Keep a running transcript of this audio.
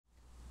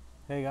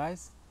Hey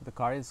guys, the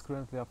car is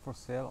currently up for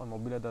sale on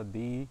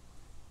mobile.de,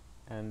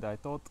 and I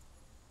thought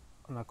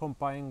an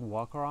accompanying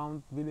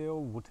walk-around video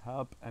would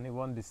help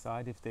anyone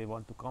decide if they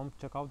want to come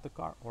check out the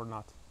car or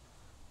not.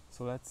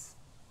 So let's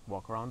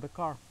walk around the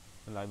car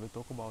and I will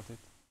talk about it.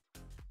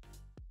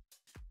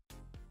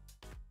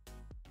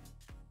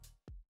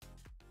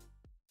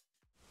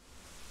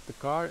 The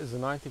car is a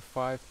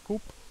 95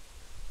 coupe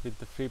with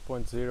the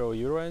 3.0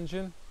 Euro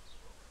engine.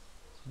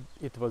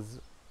 It was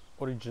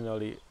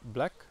originally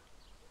black.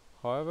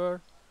 However,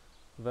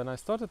 when I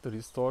started to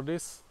restore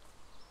this,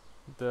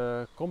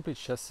 the complete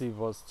chassis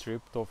was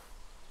stripped of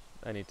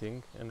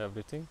anything and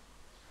everything.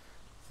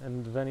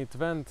 And when it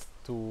went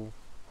to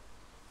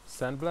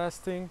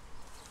sandblasting,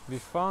 we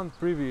found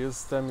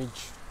previous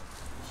damage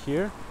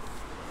here,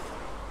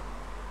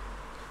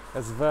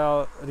 as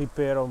well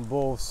repair on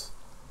both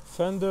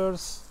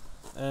fenders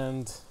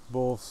and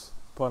both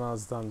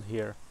panels done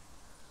here.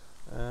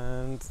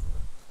 And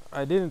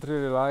I didn't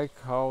really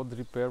like how the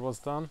repair was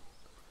done,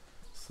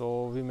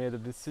 so we made a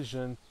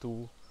decision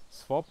to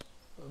swap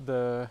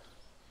that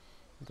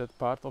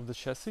part of the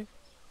chassis.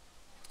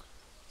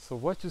 So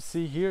what you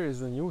see here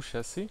is a new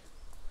chassis,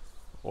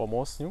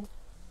 almost new.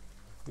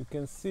 You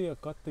can see a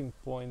cutting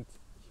point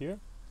here.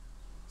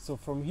 So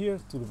from here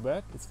to the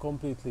back it's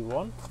completely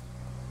one.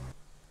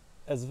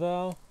 As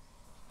well,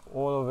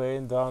 all the way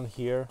down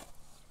here,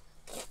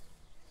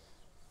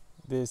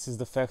 this is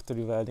the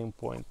factory welding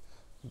point.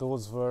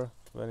 Those are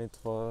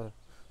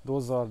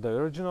the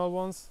original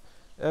ones.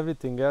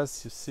 Everything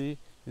else you see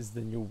is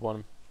the new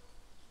one.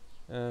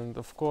 And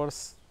of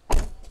course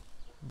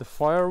the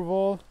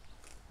firewall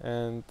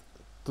and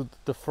to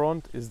the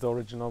front is the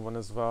original one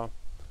as well.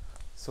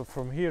 So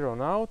from here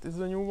on out is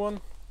the new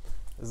one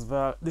as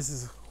well. This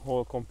is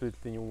whole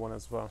completely new one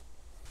as well.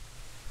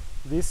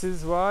 This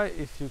is why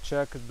if you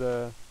check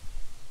the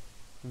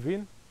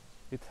VIN,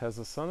 it has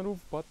a sunroof,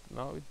 but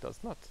now it does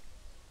not.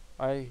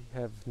 I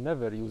have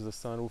never used a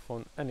sunroof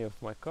on any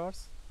of my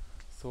cars,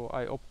 so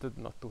I opted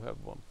not to have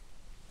one.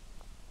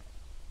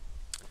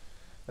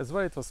 As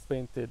well, it was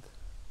painted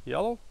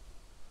yellow,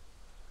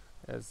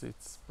 as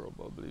it's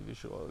probably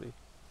visually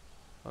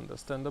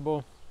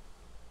understandable.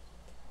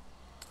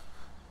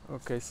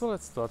 Okay, so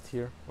let's start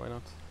here, why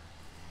not?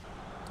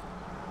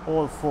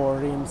 All four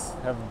rims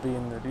have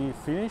been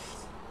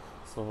refinished,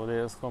 so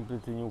there's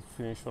completely new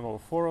finish on all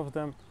four of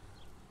them.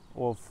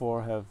 All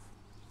four have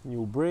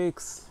new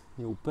brakes,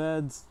 new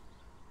pads,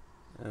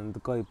 and the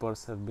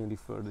calipers have been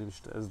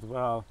refurbished as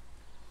well.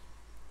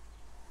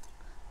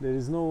 There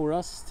is no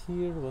rust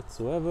here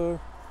whatsoever.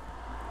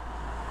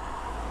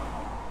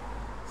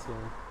 So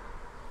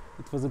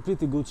it was a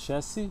pretty good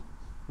chassis,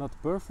 not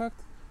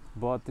perfect,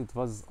 but it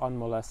was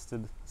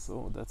unmolested,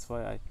 so that's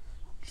why I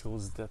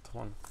chose that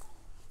one.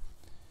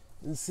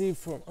 You can see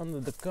from under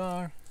the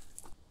car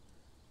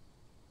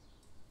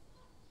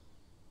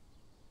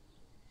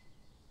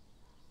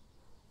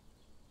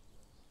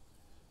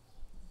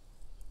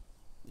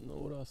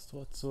no rust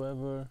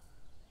whatsoever.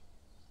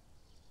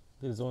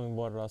 There is only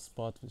one rust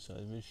spot which I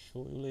will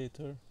show you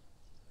later.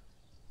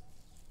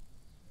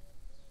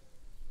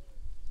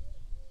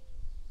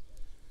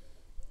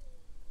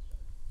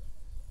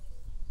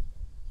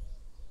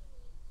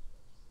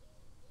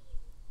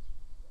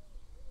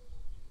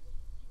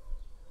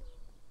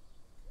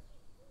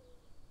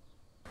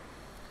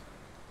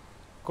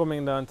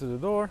 Coming down to the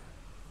door,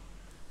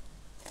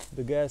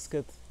 the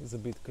gasket is a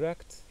bit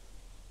cracked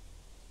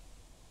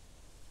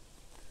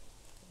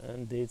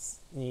and this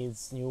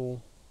needs new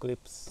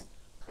clips.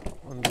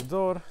 On the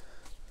door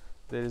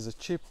there is a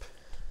chip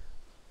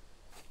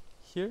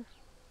here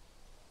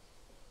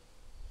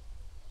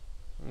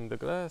in the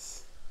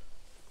glass.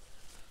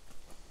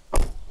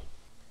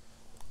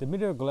 The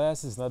mirror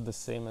glass is not the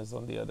same as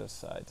on the other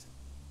side,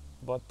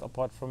 but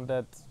apart from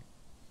that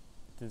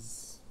it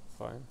is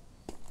fine.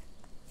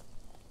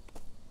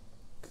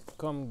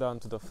 Come down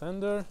to the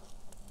fender.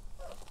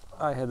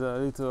 I had a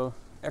little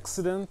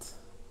accident.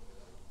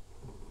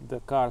 The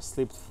car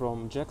slipped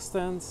from jack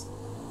stands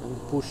and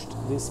pushed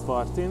this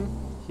part in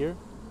here.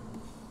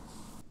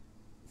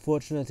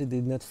 Fortunately, it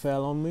did not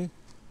fall on me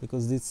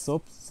because this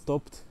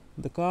stopped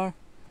the car,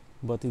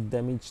 but it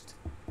damaged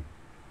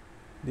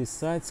this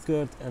side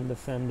skirt and the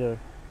fender.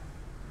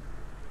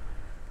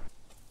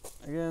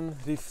 Again,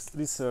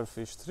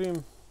 resurfaced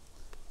trim,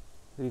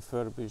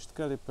 refurbished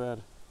caliper.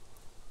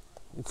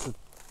 It's a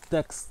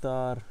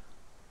Techstar,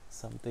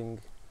 something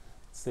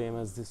same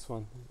as this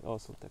one,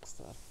 also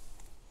Techstar.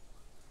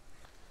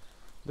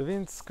 The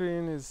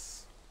windscreen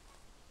is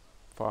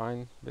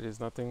fine, there is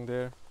nothing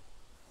there.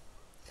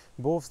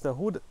 Both the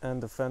hood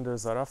and the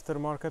fenders are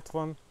aftermarket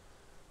one,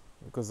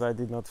 because I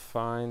did not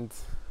find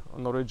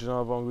an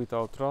original one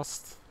without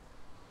rust,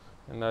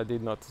 and I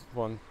did not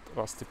want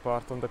rusty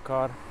part on the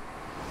car.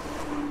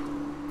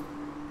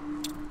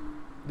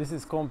 This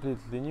is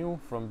completely new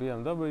from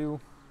BMW.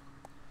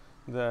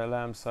 The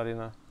lamps are in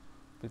a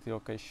pretty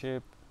okay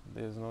shape,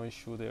 there's no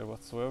issue there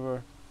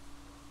whatsoever.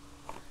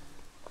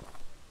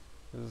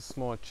 There's a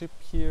small chip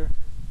here.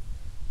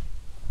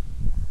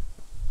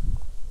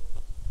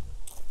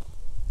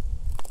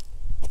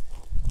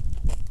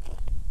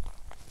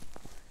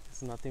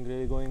 There's nothing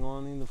really going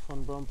on in the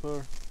front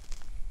bumper.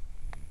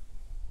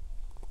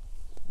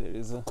 There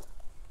is a,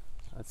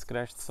 I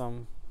scratched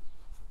some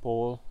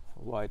pole, a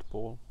white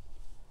pole,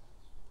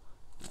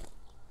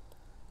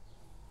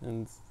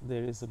 and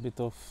there is a bit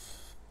of,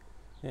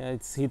 yeah,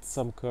 it's hit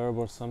some curb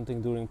or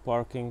something during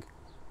parking,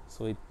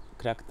 so it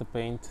cracked the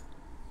paint.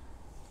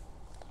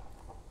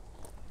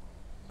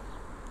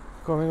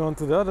 Coming on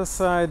to the other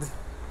side,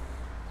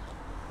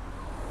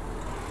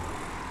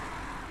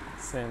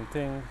 same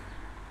thing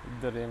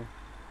with the rim.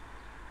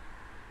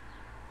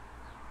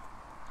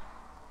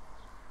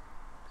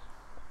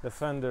 The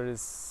fender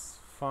is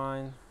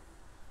fine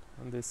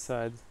on this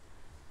side,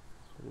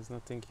 there is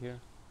nothing here.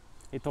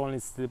 It only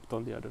slipped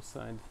on the other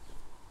side.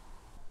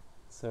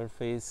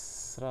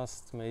 Surface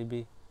rust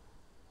maybe.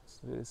 It's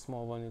a really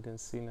small one you can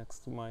see next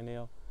to my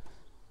nail.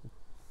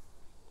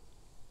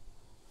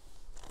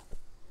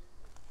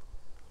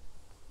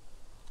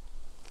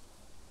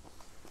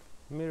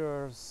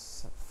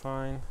 Mirrors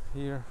fine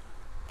here.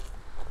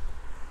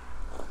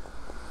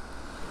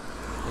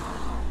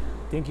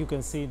 I think you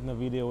can see in the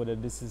video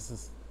that this is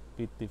a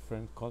bit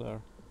different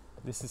color.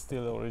 This is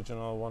still the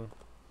original one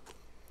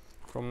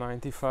from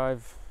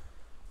 95.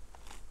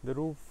 The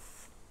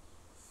roof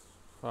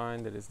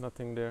fine, there is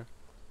nothing there.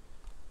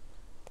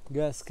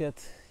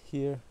 Gasket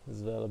here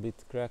as well, a bit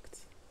cracked.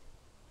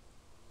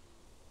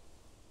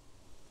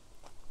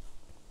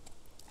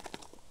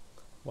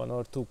 One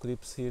or two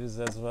clips here is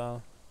as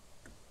well.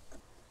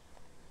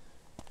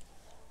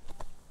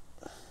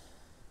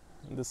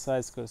 And the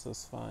side skirts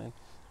is fine.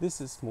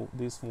 This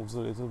moves a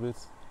little bit.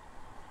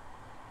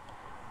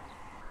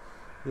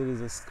 There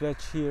is a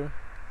scratch here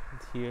and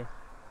here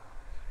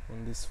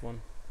on this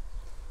one.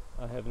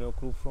 I have no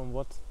clue from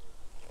what.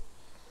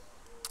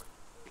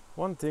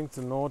 One thing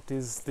to note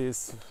is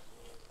this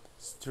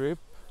strip.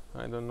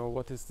 I don't know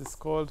what is this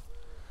called,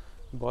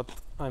 but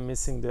I'm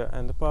missing the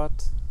end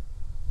part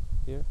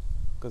here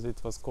because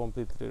it was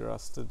completely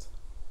rusted.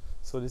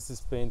 So this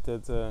is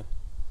painted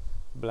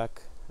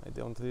black. I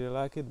don't really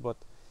like it, but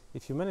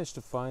if you manage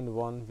to find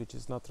one which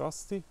is not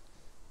rusty,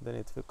 then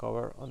it will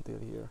cover until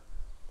here.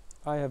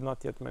 I have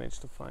not yet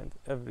managed to find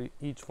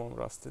each one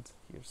rusted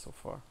here so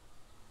far.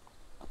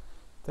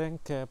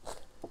 Tank cap,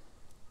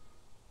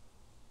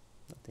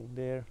 nothing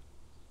there.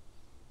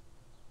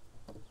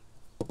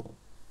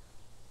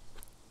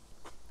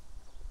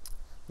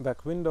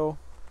 Back window.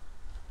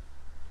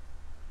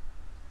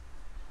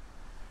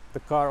 The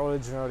car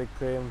originally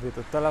came with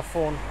a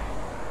telephone,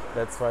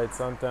 that's why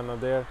it's antenna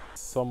there.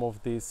 Some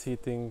of these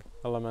heating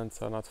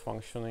elements are not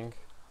functioning.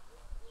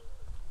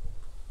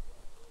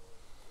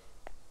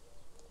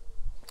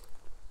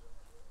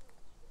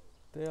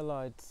 Tail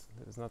lights,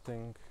 there is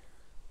nothing.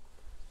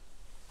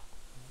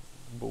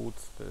 Boot,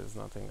 there is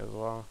nothing as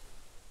well.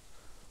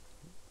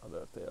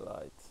 Other tail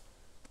light.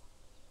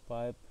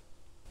 Pipe.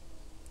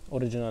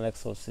 Original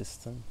exhaust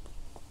system.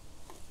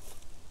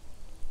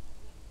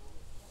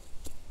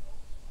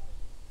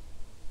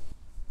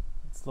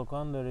 Let's look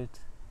under it.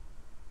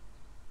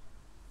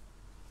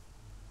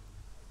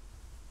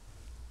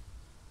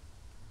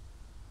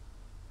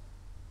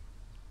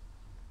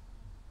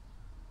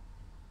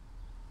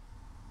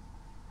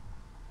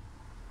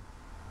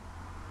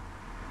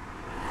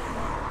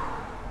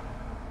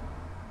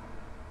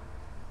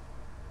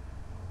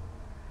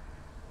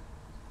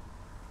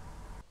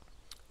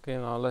 Okay,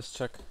 now let's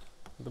check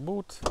the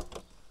boot.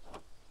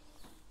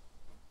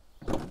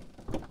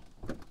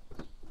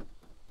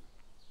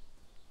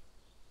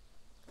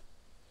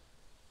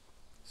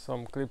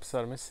 Some clips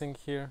are missing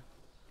here.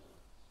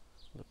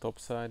 The top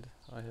side,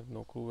 I have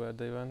no clue where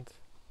they went.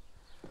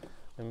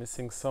 I'm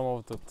missing some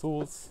of the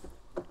tools.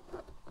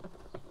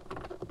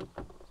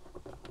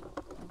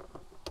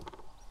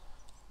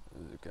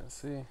 As you can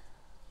see,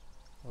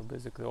 or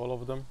basically all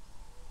of them.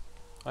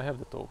 I have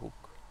the tow hook.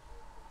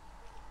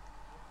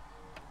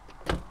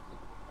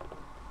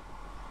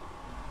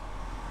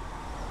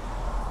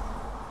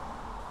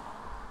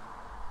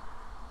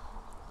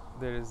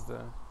 There is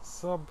the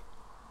sub,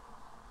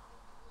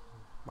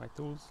 my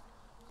tools.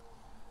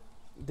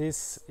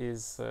 This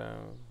is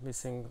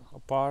missing a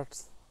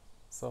part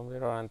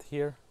somewhere around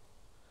here,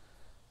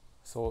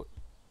 so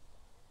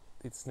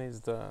it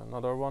needs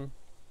another one.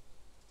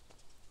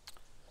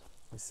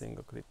 Missing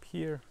a clip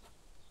here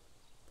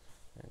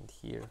and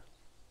here.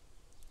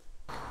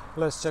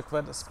 Let's check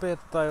where the spare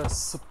tire is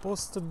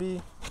supposed to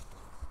be.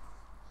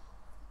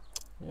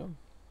 Yeah.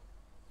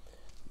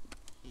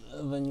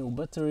 The new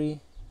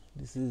battery.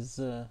 This is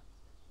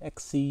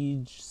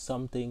Exige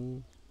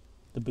something,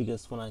 the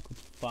biggest one I could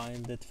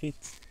find that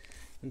fits.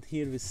 And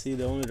here we see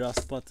the only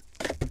rust spot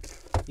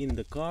in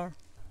the car,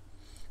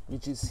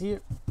 which is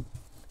here,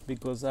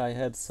 because I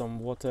had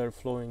some water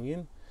flowing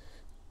in,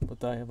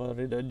 but I have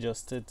already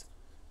adjusted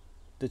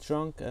the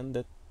trunk and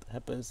that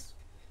happens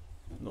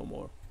no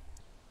more.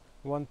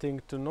 One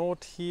thing to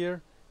note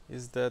here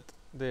is that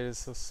there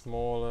is a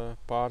small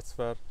parts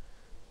where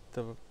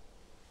the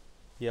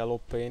yellow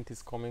paint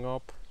is coming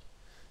up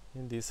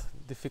in these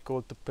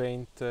difficult to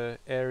paint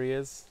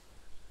areas,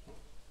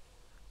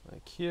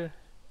 like here,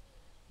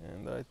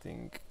 and I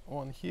think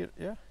one here,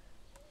 yeah,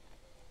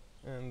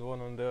 and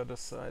one on the other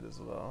side as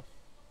well,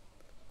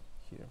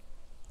 here.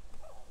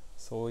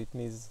 So it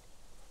needs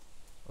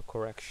a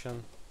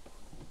correction,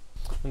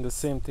 and the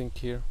same thing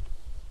here,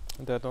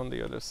 that on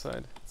the other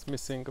side, it's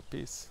missing a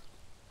piece.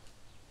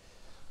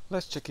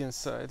 Let's check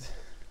inside.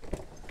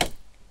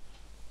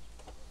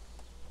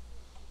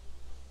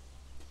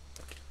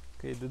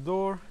 Okay, the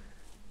door,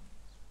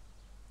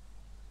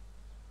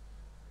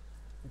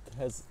 it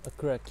has a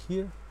crack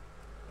here,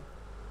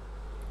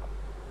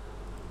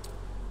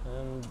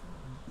 and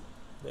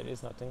there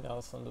is nothing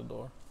else on the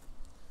door.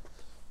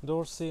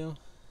 Door seal,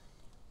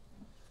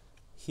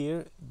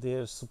 here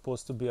there's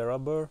supposed to be a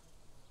rubber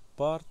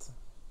part,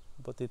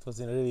 but it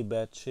was in really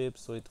bad shape,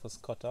 so it was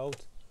cut out.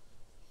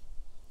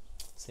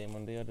 Same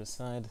on the other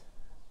side.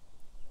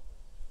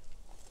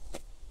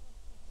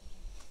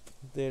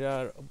 There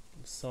are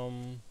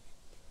some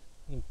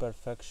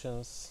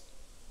imperfections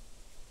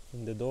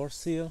in the door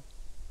seal.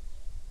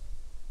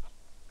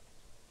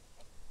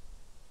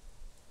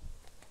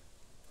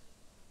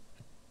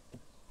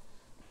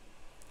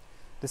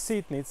 The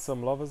seat needs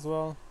some love as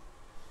well,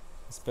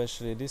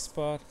 especially this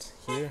part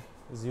here,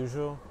 as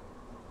usual.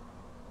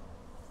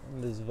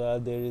 And as well,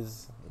 there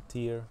is a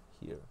tear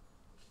here.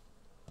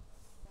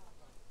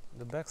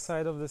 The back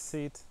side of the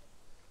seat,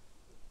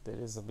 there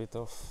is a bit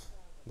of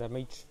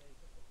damage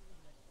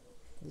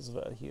as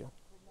well here.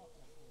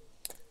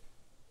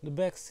 The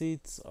back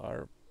seats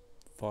are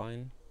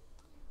fine.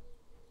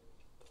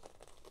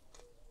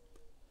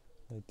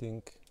 I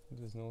think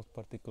there's no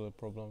particular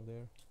problem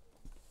there.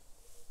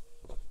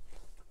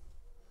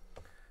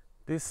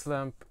 This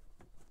lamp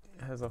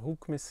has a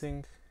hook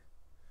missing,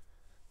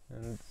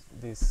 and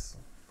this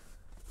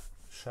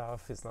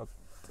shelf is not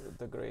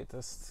the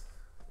greatest.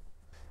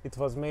 It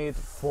was made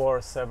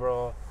for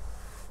several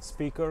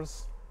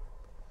speakers,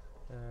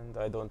 and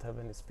I don't have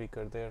any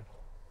speaker there,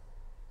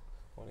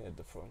 only at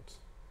the front.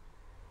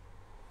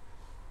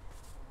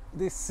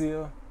 This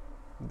seal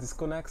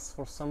disconnects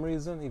for some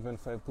reason, even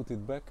if I put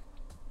it back.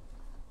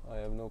 I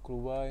have no clue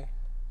why.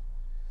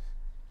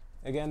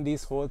 Again,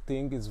 this whole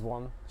thing is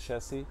one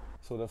chassis,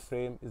 so the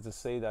frame is the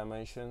same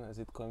dimension as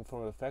it came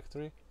from the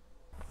factory.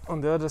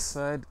 On the other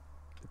side,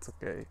 it's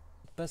okay.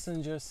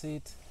 Passenger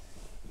seat,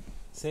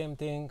 same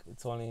thing,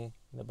 it's only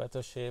in a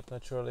better shape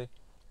naturally.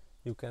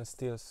 You can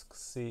still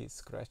see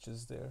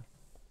scratches there.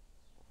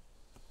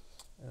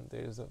 And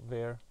there's a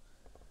wear.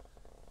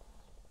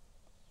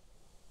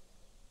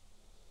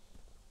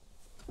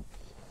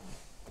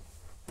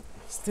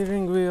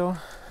 Steering wheel,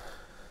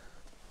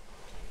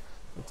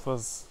 it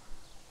was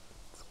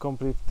a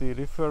completely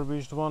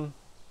refurbished one,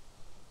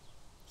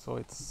 so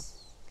it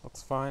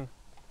looks fine.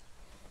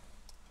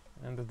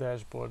 And the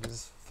dashboard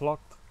is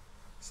flocked,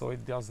 so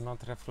it does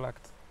not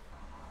reflect.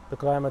 The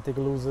climatic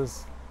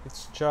loses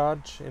its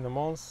charge in a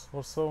month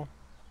or so,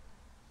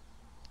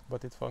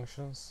 but it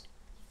functions.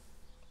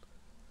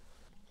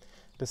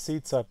 The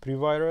seats are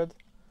pre-wired.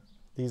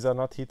 These are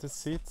not heated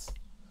seats,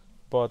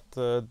 but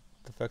the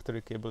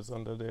factory cable is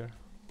under there.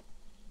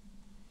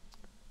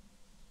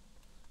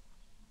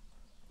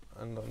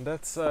 And on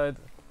that side,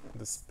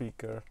 the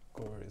speaker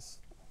cover is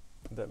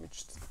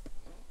damaged.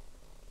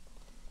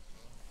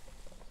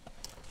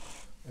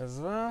 As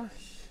well,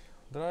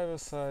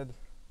 driver's side,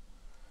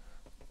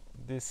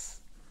 this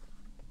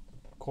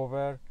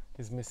cover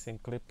is missing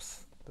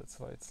clips. That's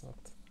why it's not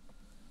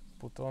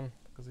put on,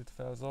 because it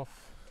falls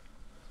off.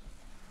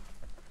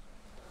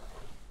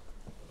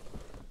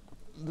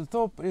 The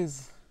top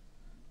is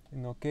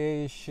in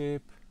okay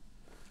shape.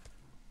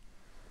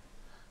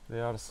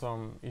 There are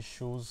some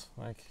issues,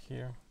 like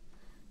here.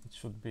 It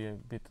should be a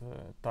bit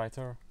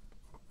tighter.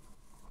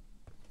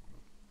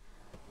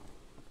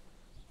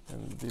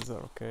 And these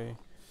are okay.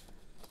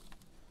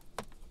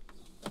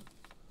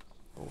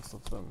 Both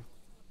of them.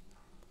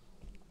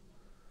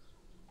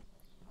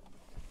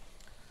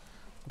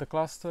 The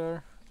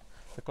cluster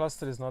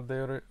is not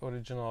the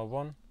original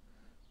one,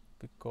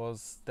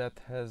 because that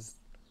has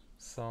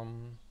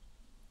some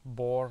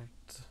board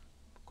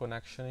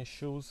connection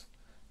issues,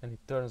 and it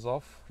turns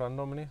off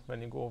randomly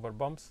when you go over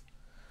bumps.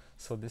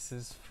 So this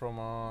is from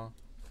a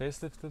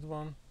facelifted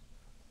one.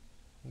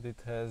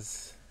 It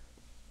has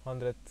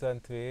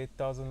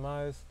 128,000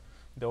 miles.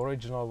 The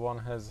original one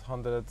has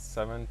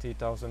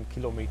 170,000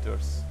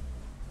 kilometers.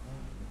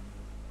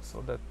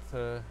 So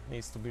that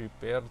needs to be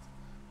repaired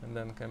and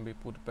then can be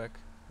put back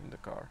in the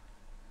car.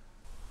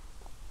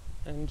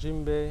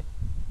 Engine bay.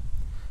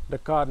 The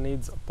car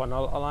needs a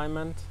panel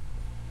alignment,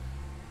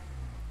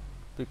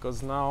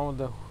 because now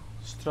the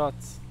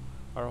struts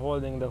are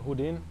holding the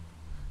hood in,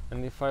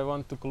 and if I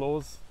want to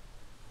close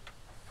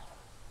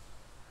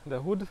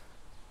the hood,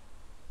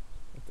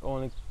 it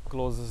only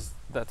closes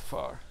that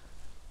far,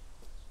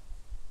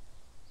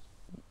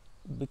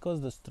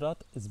 because the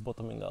strut is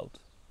bottoming out.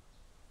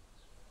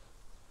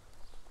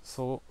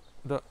 So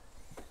the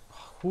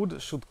hood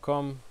should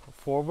come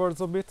forwards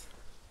a bit,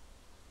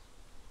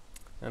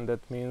 and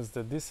that means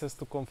that this has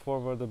to come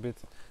forward a bit,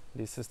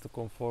 this has to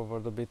come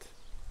forward a bit,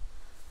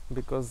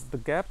 because the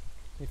gap,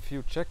 if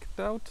you check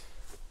it out,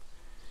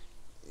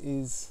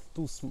 is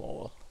too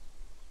small.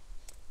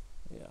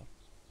 Yeah.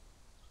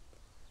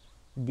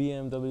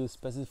 BMW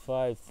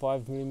specified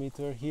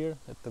 5mm here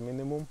at the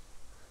minimum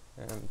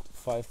and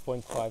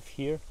 5.5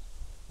 here,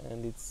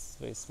 and it's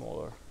way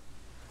smaller.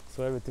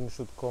 So everything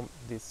should come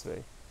this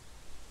way.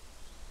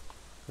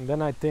 And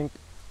then I think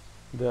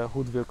the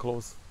hood will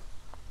close.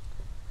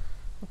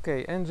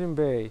 Okay, engine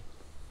bay.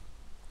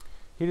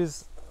 Here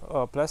is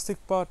a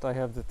plastic part. I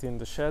have that in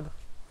the shed,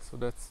 so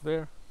that's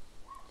there.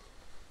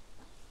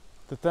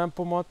 The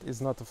tempomat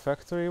is not a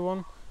factory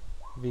one.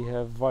 We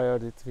have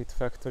wired it with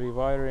factory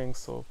wiring,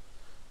 so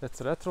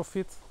that's a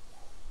retrofit.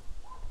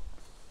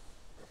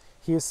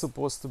 Here's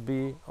supposed to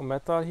be a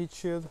metal heat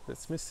shield,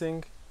 that's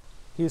missing.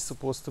 Here's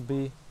supposed to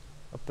be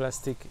a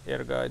plastic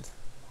air guide,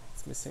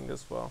 it's missing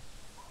as well.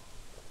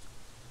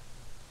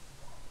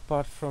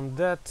 Apart from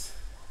that,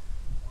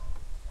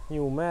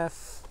 new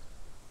math,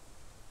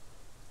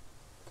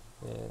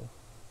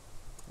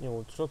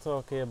 new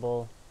throttle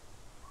cable,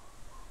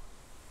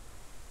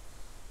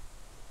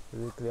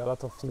 basically a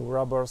lot of new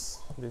rubbers,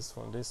 this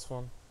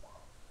one.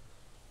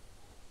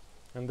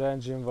 And the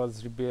engine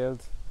was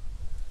rebuilt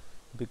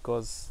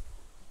because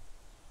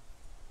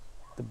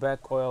the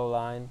back oil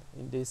line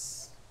in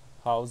this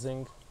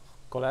housing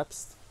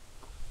collapsed.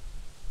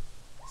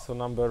 So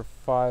number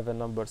 5 and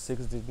number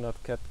 6 did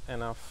not get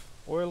enough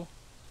oil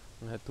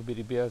and had to be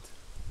rebuilt.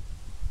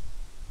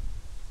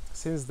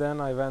 Since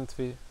then I went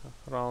with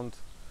around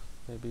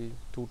maybe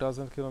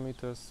 2000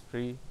 kilometers,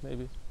 3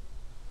 maybe.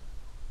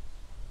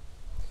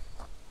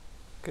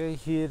 Okay,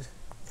 here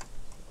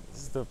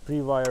is the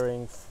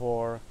pre-wiring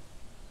for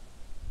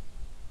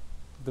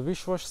the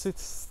wish-wash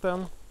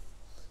system,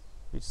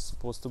 which is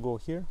supposed to go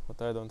here,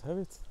 but I don't have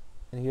it.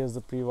 And here's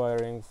the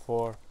pre-wiring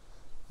for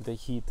the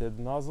heated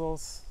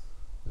nozzles,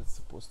 that's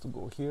supposed to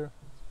go here.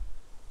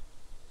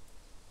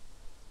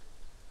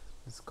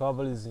 This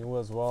cable is new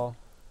as well.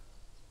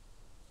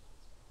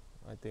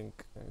 I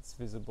think it's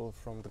visible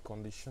from the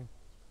condition.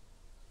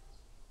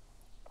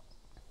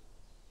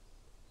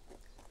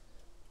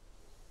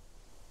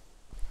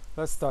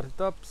 Let's start it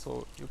up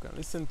so you can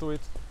listen to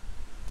it.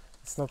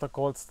 It's not a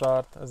cold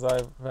start as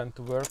I went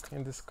to work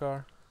in this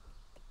car.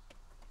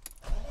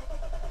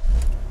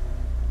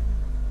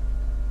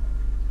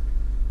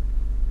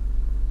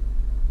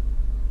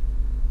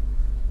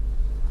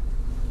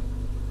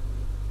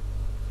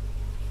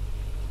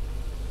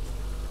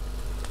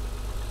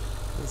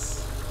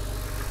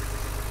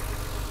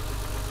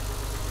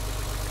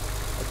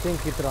 I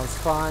think it runs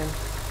fine.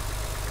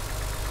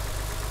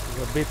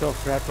 There's a bit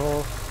of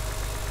rattle.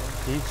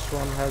 Each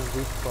one has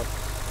it, but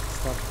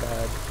it's not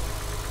bad.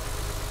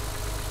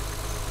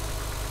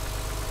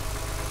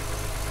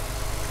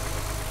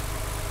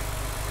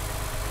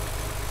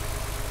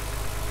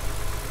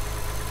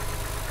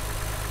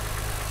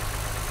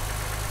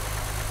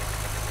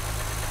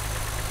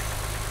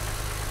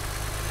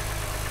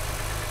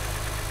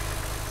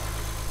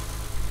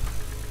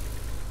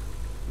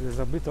 There's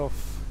a bit of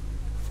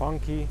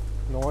funky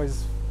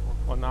noise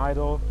on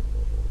idle.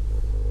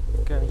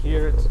 You can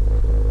hear it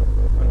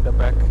on the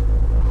back.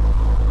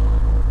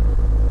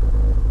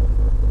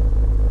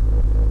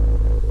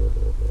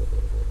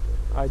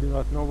 I do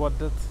not know what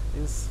that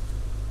is.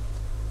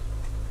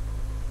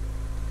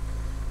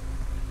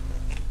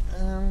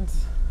 And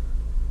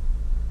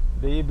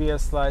the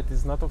ABS light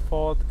is not a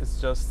fault, it's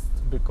just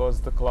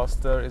because the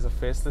cluster is a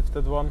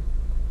facelifted one.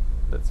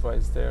 That's why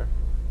it's there.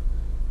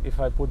 If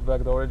I put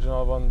back the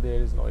original one, there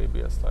is no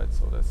ABS light,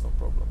 so that's no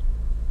problem.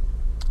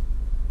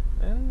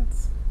 And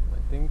I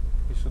think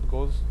we should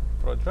go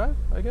for a drive,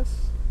 I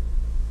guess.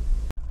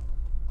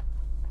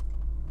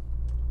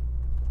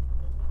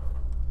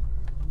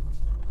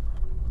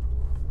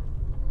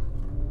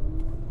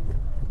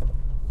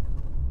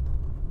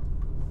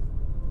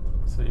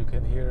 So you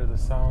can hear the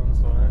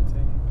sounds or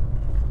anything.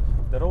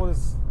 The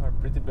roads are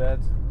pretty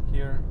bad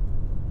here.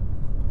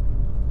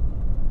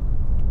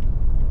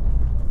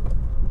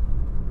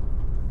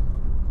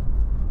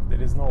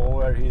 There is no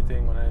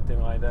overheating or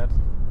anything like that.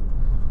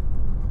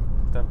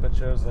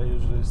 Temperatures are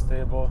usually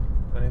stable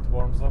when it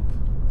warms up.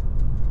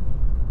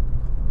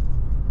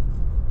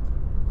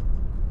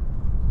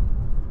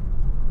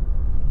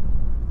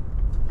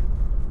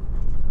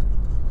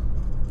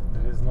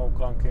 There is no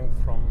clunking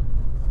from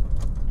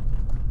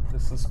the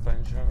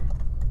suspension.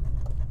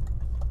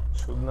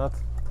 Should not.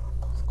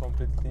 It's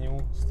completely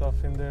new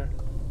stuff in there.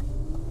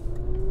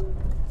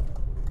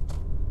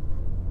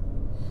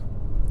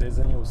 There's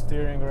a new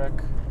steering rack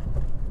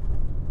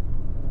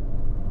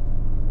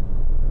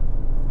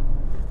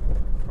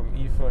from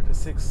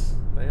E36,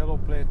 the yellow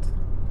plate.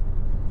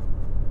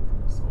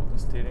 So the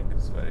steering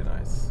is very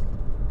nice.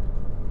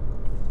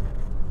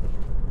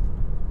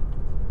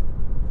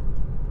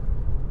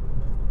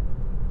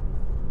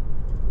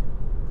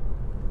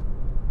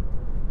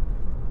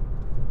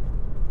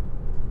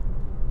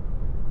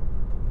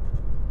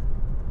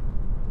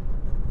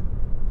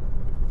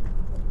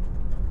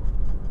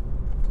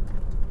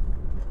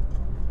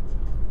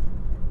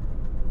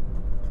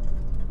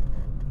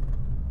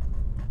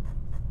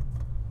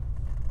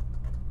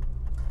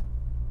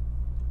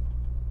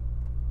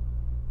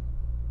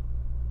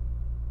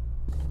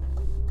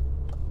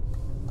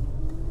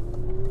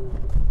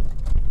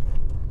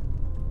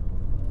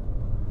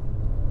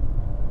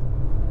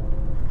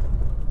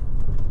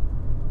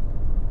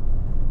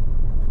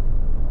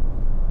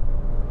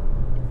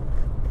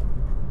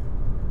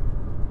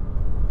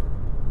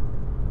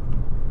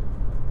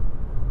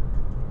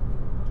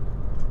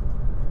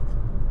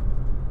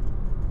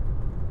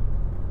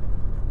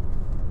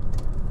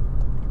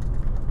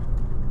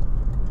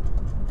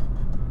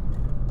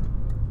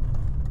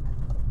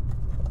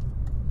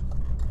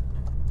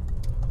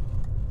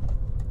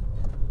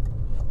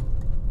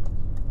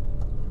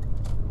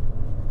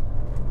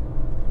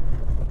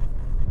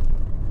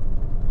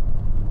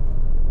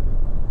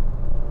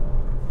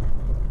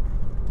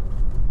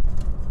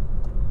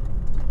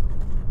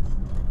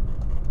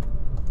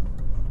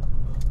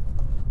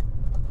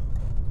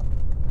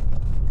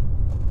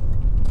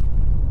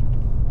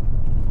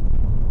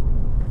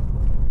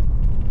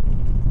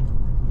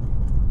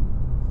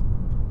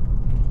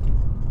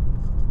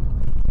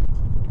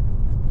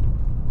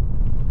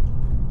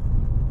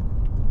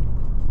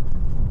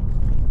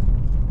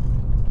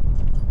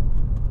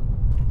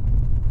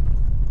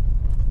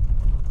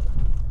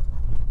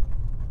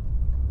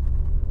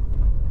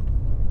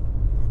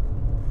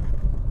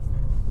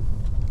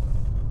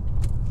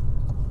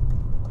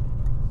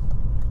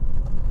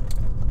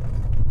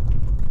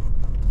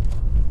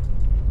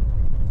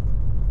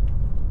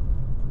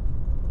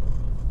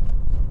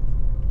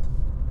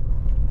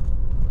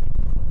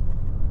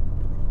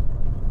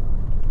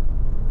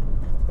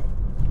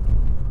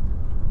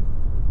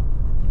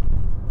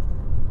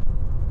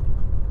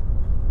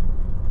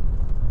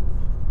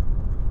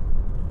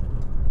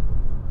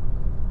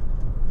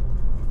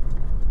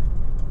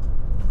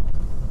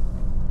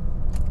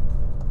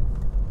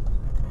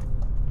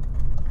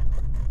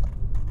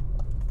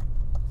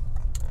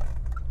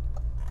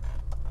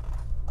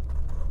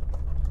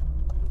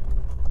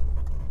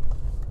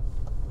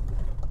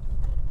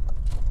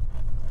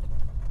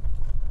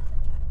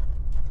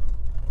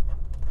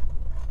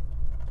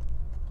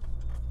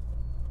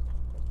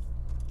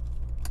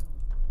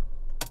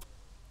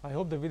 I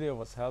hope the video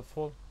was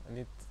helpful and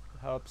it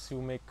helps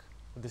you make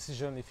a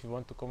decision if you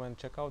want to come and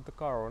check out the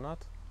car or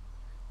not.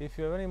 If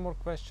you have any more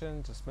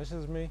questions, just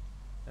message me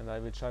and I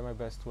will try my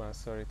best to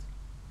answer it.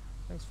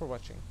 Thanks for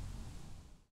watching.